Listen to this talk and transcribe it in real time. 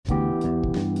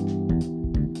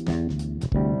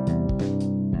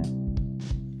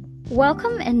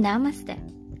Welcome and namaste.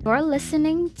 You're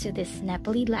listening to this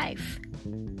Nepali Life.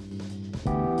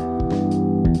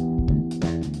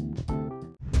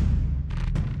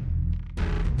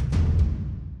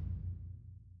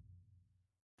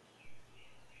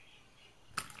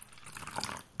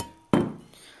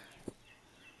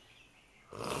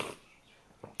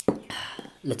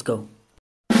 Let's go.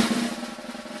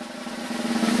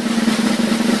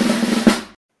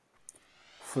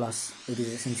 Floss. It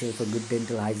is essential for good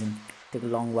dental hygiene. Take a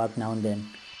long walk now and then.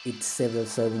 Eat several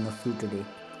servings of fruit a day.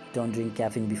 Don't drink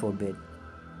caffeine before bed.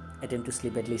 Attempt to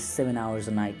sleep at least 7 hours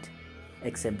a night.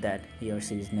 Except that he or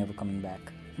she is never coming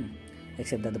back.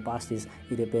 Except that the past is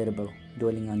irreparable.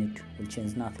 Dwelling on it will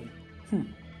change nothing.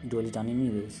 Dwell it on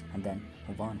anyways and then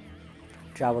move on.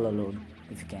 Travel alone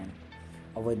if you can.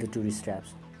 Avoid the tourist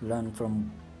traps. Learn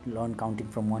counting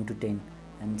from 1 to 10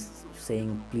 and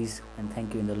saying please and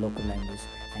thank you in the local language,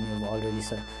 and you have already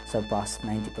surpassed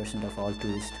 90% of all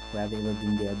tourists who have ever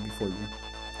been there before you.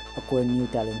 Acquire new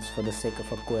talents for the sake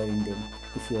of acquiring them.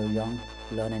 If you are young,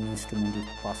 learn an instrument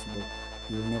if possible.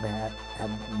 You will never have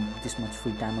this much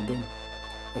free time again.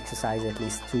 Exercise at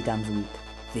least 3 times a week,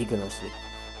 vigorously.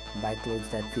 Buy clothes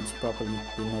that fits properly.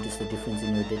 You'll notice the difference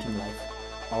in your dating life.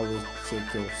 Always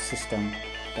check your system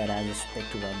that has a spec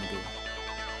to run the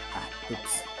game.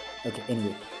 Oops. Okay,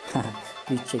 anyway.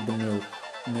 Please check the milk.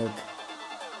 Milk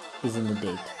is in the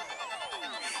date.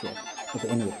 Shit. Okay,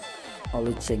 anyway.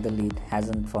 Always check the lid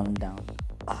hasn't fallen down.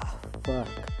 Fuck.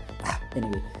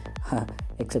 Anyway.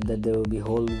 Except that there will be a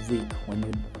whole week when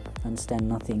you understand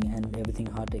nothing and everything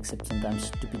hard, except sometimes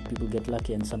stupid people get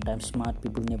lucky and sometimes smart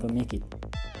people never make it.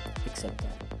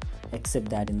 Except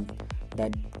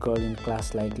that girl in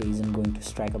class likely isn't going to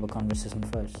strike up a conversation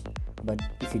first. But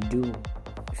if you do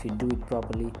it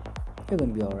properly, you're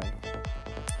going to be alright.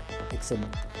 Except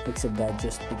that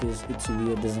just because it's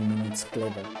weird doesn't mean it's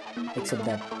clever. Except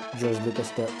that George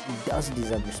Lucas does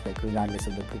deserve respect regardless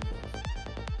of the prequel.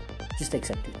 Just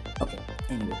accept it. Okay,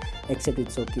 anyway. Except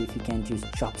it's okay if you can't use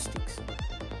chopsticks.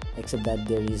 Except that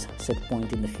there is a set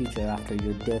point in the future after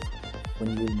your death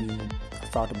when you will be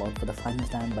thought about for the final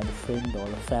time by the friend or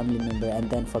a family member and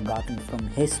then forgotten from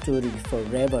history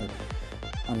forever.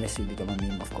 Unless you become a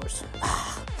meme, of course.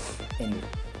 Anyway,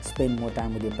 spend more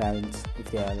time with your parents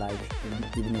if they are alive,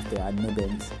 even if they are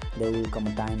newborns. There will come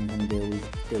a time when they will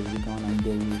be gone and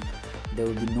there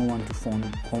will be no one to phone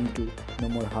home to. No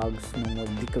more hugs, no more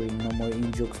bickering, no more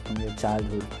in-jokes from your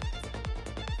childhood.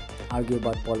 Argue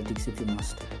about politics if you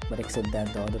must, but accept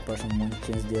that the other person won't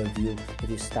change their view if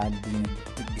you start being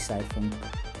a dick beside from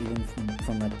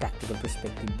a tactical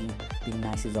perspective. Being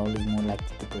nice is always more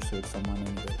likely to persuade someone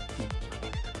anyway.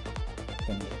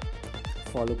 Anyway,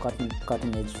 follow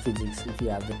cutting edge physics if you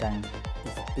have the time.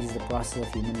 It is the process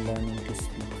of human learning to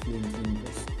speak fluent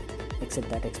English. Except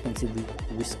that expensive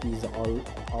whiskey is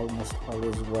almost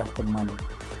always worth the money.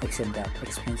 Except that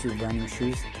expensive running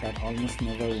shoes that almost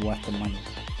never worth the money.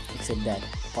 Except that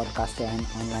podcaster and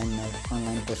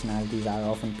online personalities are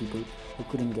often people who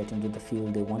couldn't get into the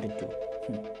field they wanted to.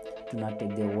 Do not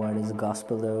take their word as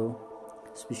gospel though.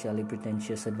 Especially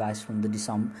pretentious advice from the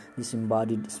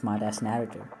disembodied smartass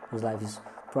narrator, whose life is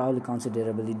probably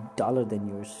considerably duller than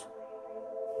yours.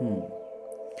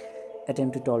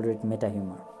 Attempt to tolerate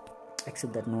meta-humor.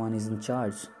 Except that no one is in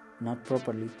charge, not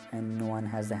properly, and no one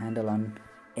has the handle on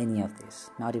any of this.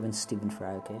 Not even Stephen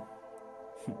Fry, okay?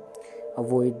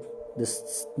 Avoid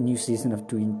this new season of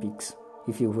Twin Peaks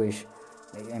if you wish.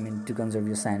 To conserve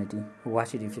your sanity.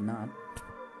 Watch it if you're not.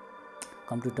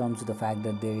 Come to terms with the fact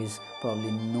that there is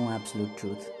probably no absolute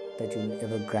truth that you'll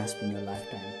ever grasp in your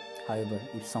lifetime. However,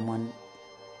 if someone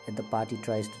at the party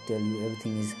tries to tell you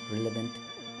everything is relevant,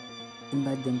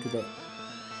 invite them to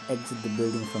exit the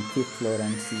building from 5th floor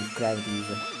and see if gravity is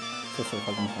a social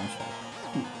fucking construct.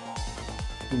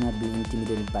 Do not be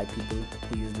intimidated by people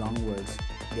who use long words.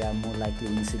 They are more likely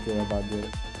insecure about their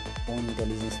own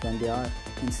intelligence than they are.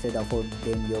 Instead, afford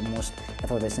them your most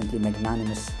effervescently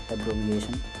magnanimous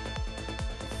abbreviation.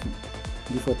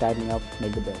 Before tidying up,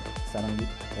 make the bed. Suddenly,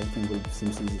 everything will seem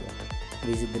easier.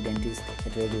 Visit the dentist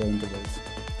at regular intervals.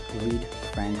 Read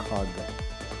Frank Herbert.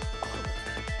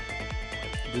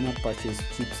 Do not purchase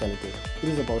cheap sellotape. It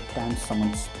is about time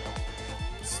someone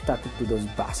stuck it to those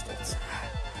bastards.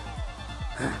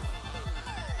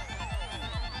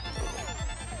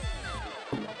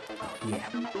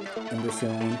 Embrace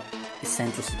your own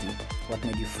eccentricity. What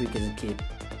made you freak as a kid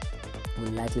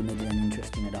will likely make you an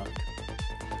interesting adult.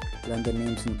 Learn the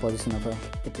names and position of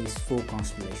at least 4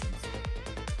 constellations.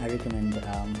 I recommend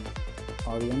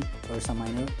Orion, Ursa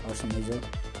Minor, Ursa Major,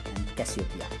 and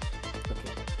Cassiopeia.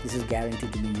 Okay, this is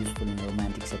guaranteed to be useful in a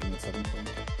romantic setting at some point.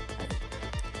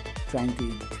 trying to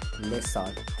eat less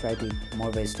salt, try to eat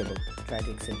more vegetable, try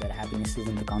to accept that happiness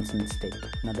isn't a constant state,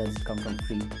 nor does it come from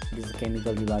free. It is a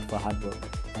chemical reward for hard work,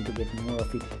 and to get more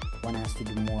of it, one has to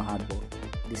do more hard work.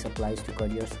 This applies to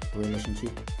careers,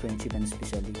 relationship, friendship, and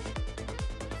especially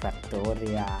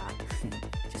Factoria.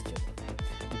 Just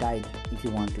joking. Diet if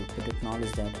you want to, but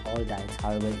acknowledge that all diets,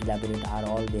 however elaborate, are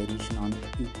all variation on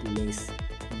eat less,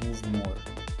 move more.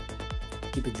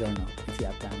 Keep a journal if you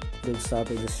have time. It will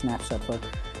serve as a snapshot for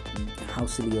how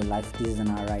silly your life is and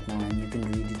are right now, and you can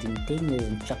read it in 10 years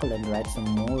and chuckle and write some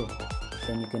more.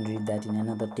 Then you can read that in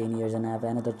another 10 years and have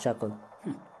another chuckle.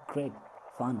 Great,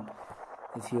 fun.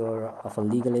 If you're of a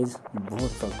legal age,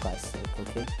 vote for Christ's sake,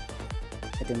 okay?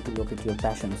 Attempt to locate your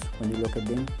passions. When you look at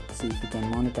them, see if you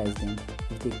can monetize them.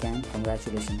 If they can,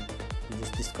 congratulations, you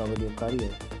just discovered your career.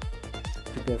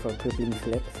 Prepare for crippling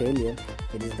failure.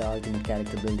 It is the ultimate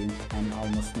character building, and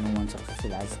almost no one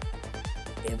successful has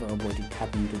ever avoided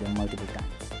happening to them multiple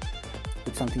times.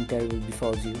 If something terrible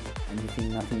befalls you and you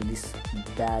think nothing this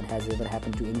bad has ever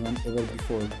happened to anyone ever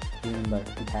before, remember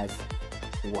it has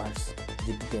worse,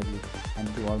 repeatedly,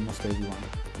 and to almost everyone.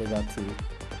 They got through it.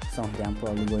 Some of them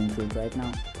probably going through it right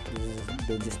now.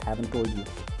 They just haven't told you.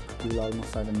 You will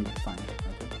almost certainly be fine.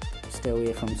 Okay? Stay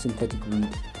away from synthetic weed.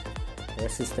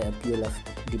 Resist the appeal of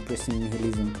depressing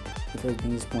nihilism. If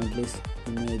everything is pointless,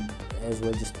 you may as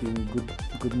well just be in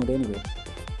good mood anyway.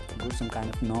 Go some kind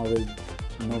of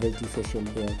novelty facial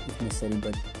hair if necessary,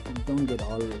 but don't get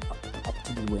all up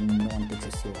to you when no one takes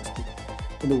you seriously.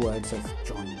 In the words of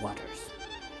John Waters,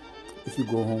 if you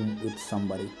go home with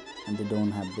somebody and they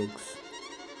don't have books,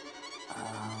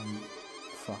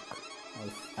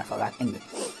 I forgot. Anyway,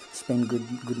 spend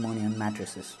good money on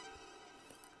mattresses.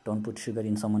 Don't put sugar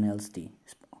in someone else's tea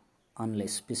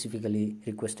unless specifically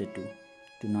requested to.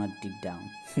 Do not dig down.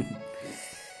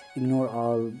 Ignore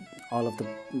all of the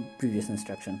previous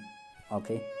instruction,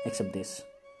 okay, except this,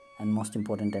 and most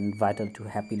important and vital to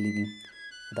happy living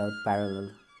without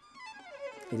parallel.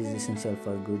 It is essential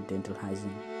for good dental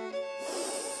hygiene.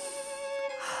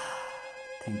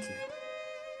 Thank you.